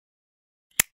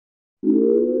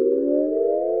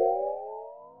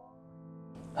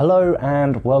Hello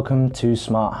and welcome to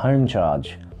Smart Home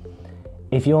Charge.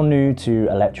 If you're new to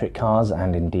electric cars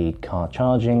and indeed car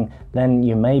charging, then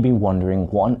you may be wondering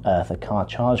what on earth a car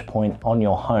charge point on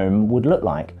your home would look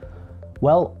like.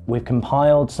 Well, we've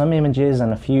compiled some images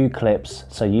and a few clips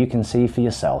so you can see for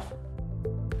yourself.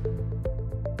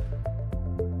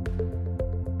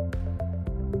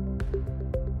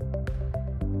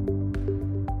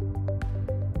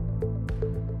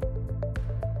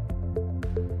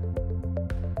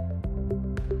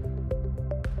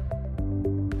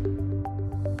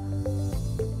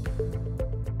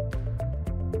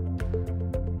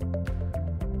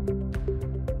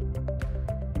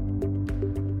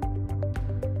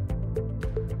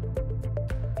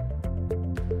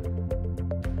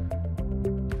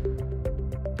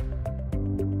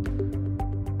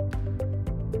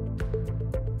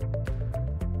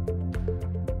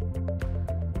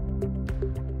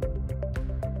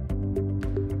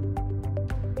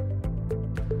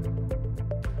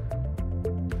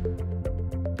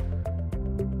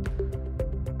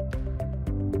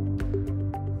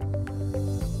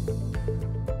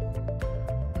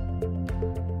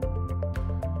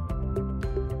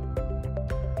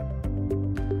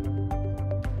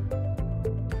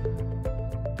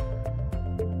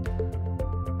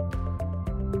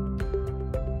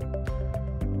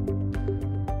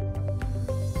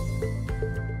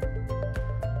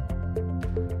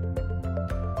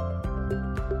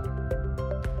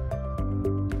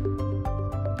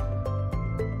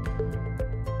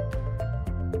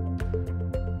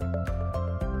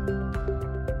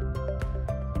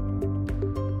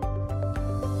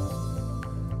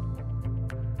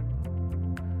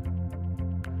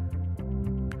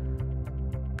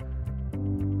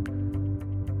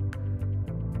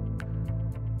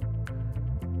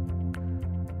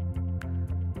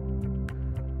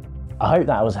 I hope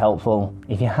that was helpful.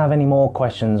 If you have any more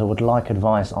questions or would like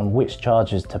advice on which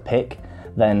chargers to pick,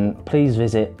 then please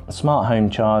visit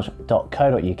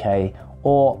smarthomecharge.co.uk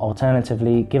or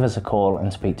alternatively give us a call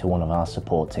and speak to one of our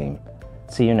support team.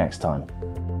 See you next time.